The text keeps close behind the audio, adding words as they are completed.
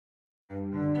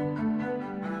I'm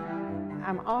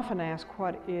often asked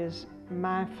what is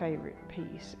my favorite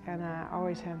piece, and I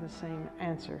always have the same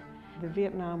answer: the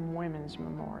Vietnam Women's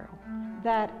Memorial.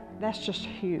 That's just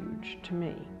huge to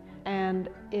me, and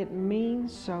it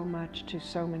means so much to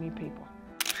so many people.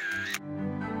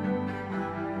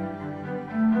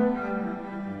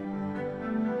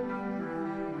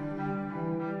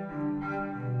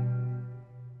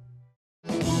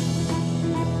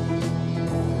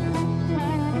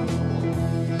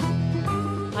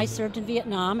 I served in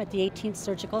Vietnam at the 18th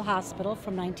Surgical Hospital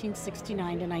from 1969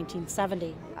 to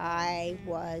 1970. I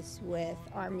was with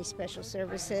Army Special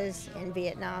Services in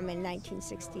Vietnam in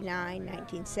 1969,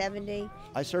 1970.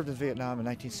 I served in Vietnam in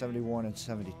 1971 and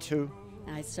 72.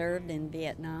 I served in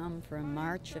Vietnam from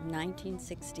March of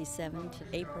 1967 to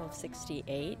April of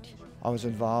 68. I was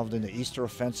involved in the Easter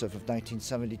Offensive of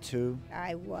 1972.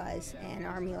 I was an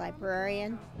Army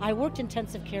librarian. I worked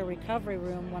intensive care recovery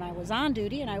room when I was on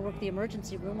duty, and I worked the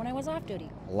emergency room when I was off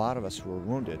duty. A lot of us who were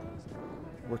wounded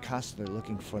were constantly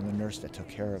looking for the nurse that took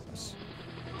care of us.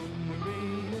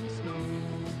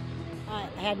 I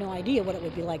had no idea what it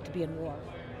would be like to be in war.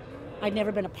 I'd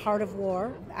never been a part of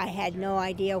war. I had no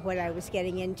idea what I was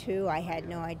getting into. I had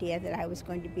no idea that I was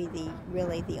going to be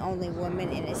really the only woman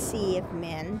in a sea of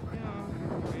men.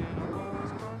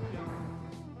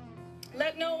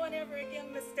 Let no one ever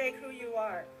again mistake who you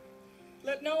are.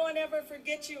 Let no one ever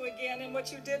forget you again and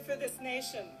what you did for this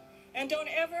nation. And don't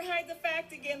ever hide the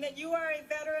fact again that you are a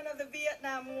veteran of the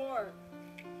Vietnam War.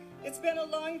 It's been a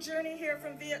long journey here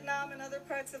from Vietnam and other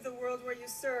parts of the world where you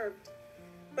served.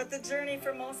 But the journey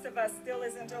for most of us still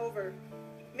isn't over.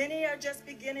 Many are just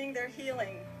beginning their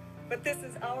healing, but this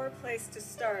is our place to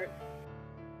start.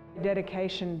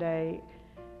 Dedication Day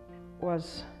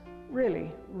was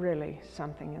really, really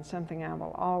something, and something I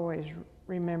will always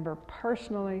remember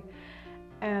personally.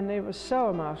 And it was so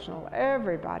emotional.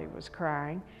 Everybody was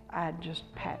crying. I'd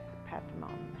just pat them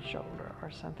on the shoulder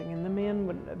or something, and the men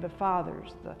would, the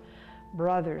fathers, the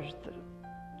brothers, the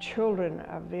children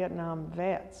of Vietnam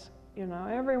vets. You know,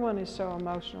 everyone is so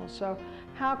emotional, so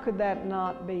how could that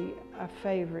not be a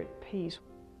favorite piece?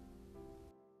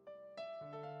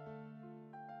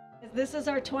 This is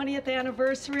our 20th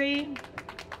anniversary.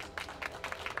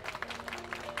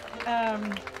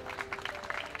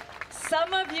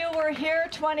 Some of you were here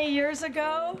 20 years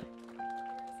ago.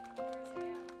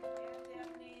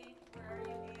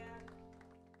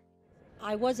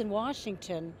 I was in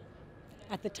Washington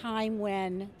at the time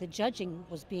when the judging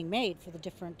was being made for the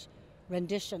different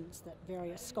renditions that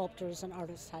various sculptors and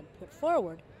artists had put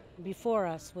forward. Before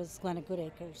us was Glenna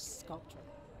Goodacre's sculpture.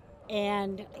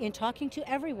 And in talking to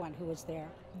everyone who was there,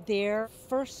 their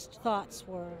first thoughts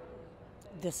were,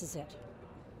 this is it.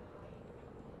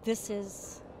 This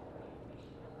is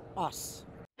us.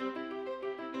 The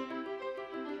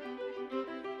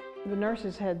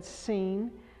nurses had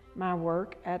seen my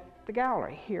work at the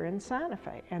gallery here in Santa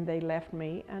Fe, and they left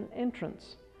me an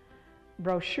entrance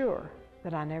brochure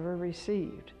that I never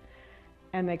received.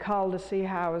 And they called to see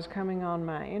how I was coming on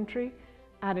my entry.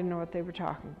 I didn't know what they were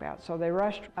talking about, so they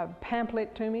rushed a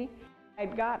pamphlet to me.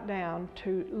 It got down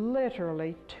to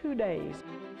literally 2 days.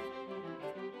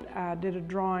 I did a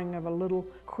drawing of a little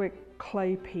quick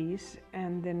clay piece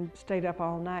and then stayed up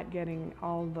all night getting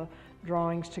all the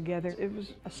drawings together. It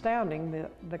was astounding,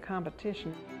 the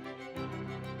competition.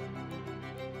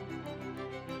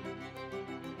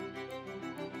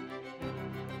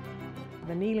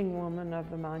 The kneeling woman of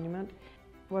the monument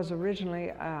was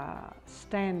originally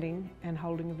standing and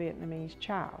holding a Vietnamese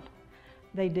child.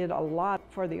 They did a lot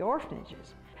for the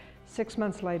orphanages. 6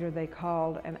 months later, they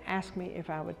called and asked me if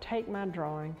I would take my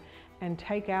drawing and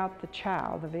take out the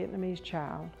child, the Vietnamese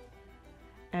child,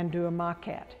 and do a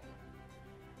maquette,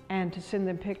 and to send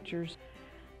them pictures.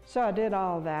 So I did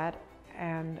all that,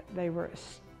 and they were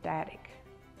ecstatic.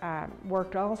 I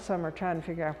worked all summer trying to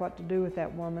figure out what to do with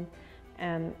that woman,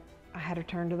 and I had her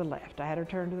turn to the left, I had her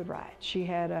turn to the right. She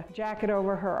had a jacket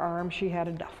over her arm, she had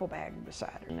a duffel bag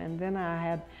beside her. And then I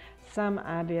had some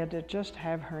idea to just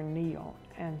have her kneel.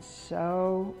 And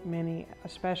so many,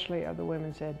 especially of the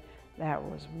women, said, that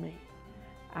was me.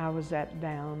 I was that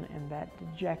down and that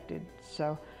dejected.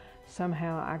 So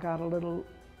somehow I got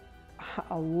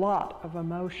a lot of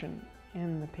emotion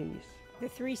in the piece. The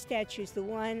three statues, the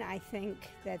one I think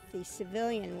that the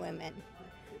civilian women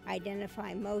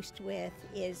identify most with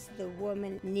is the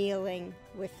woman kneeling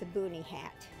with the boonie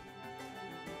hat.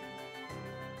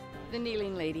 The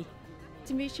kneeling lady.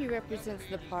 To me, she represents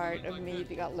the part of me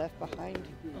that got left behind.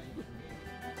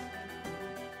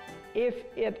 If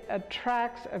it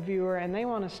attracts a viewer and they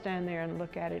want to stand there and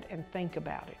look at it and think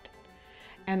about it,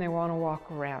 and they want to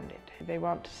walk around it. They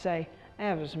want to say,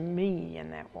 that was me in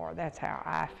that war. That's how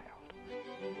I felt.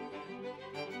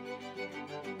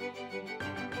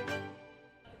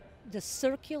 The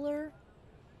circular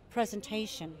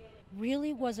presentation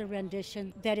really was a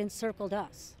rendition that encircled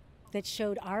us, that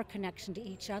showed our connection to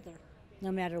each other.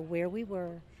 No matter where we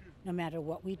were, no matter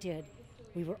what we did,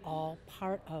 we were all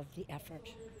part of the effort.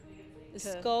 The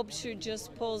sculpture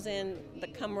just pulls in the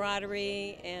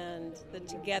camaraderie and the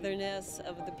togetherness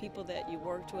of the people that you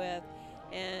worked with,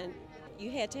 and you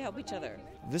had to help each other.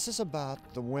 This is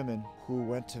about the women who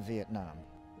went to Vietnam.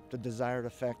 The desired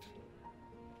effect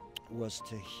was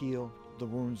to heal the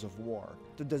wounds of war.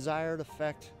 The desired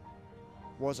effect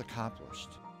was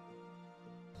accomplished.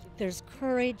 There's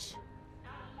courage,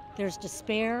 there's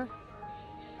despair,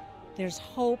 there's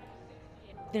hope,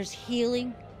 there's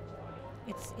healing.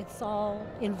 It's all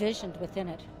envisioned within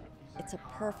it. It's a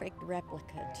perfect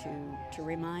replica to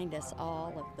remind us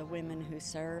all of the women who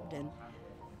served and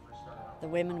the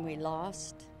women we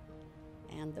lost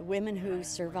and the women who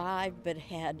survived but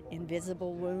had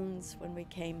invisible wounds when we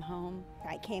came home.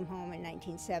 I came home in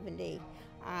 1970.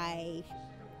 I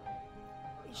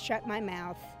shut my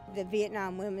mouth. The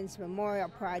Vietnam Women's Memorial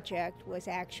Project was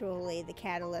actually the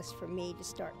catalyst for me to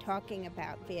start talking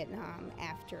about Vietnam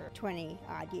after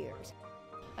 20-odd years.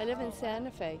 I live in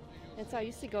Santa Fe, and so I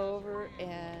used to go over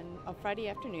and on Friday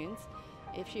afternoons,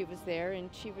 if she was there, and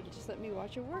she would just let me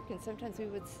watch her work. And sometimes we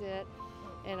would sit,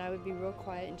 and I would be real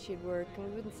quiet, and she'd work, and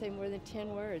we wouldn't say more than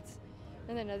 10 words.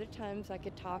 And then other times I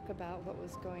could talk about what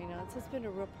was going on. So it's been a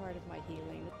real part of my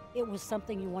healing. It was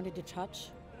something you wanted to touch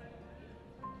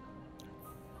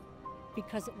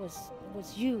because it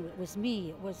was you, it was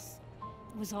me, it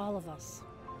was all of us.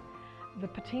 The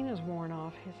patina's worn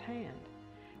off his hand,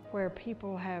 where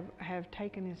people have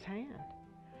taken his hand.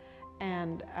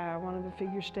 And one of the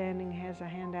figures standing has a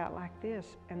hand out like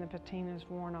this, and the patina's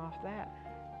worn off that.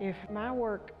 If my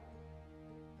work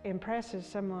impresses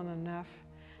someone enough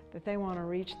that they want to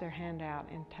reach their hand out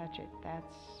and touch it,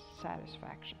 that's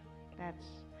satisfaction. That's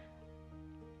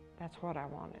what I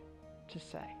wanted to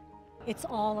say. It's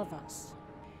all of us.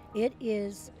 It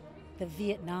is the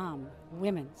Vietnam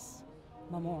Women's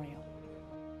Memorial.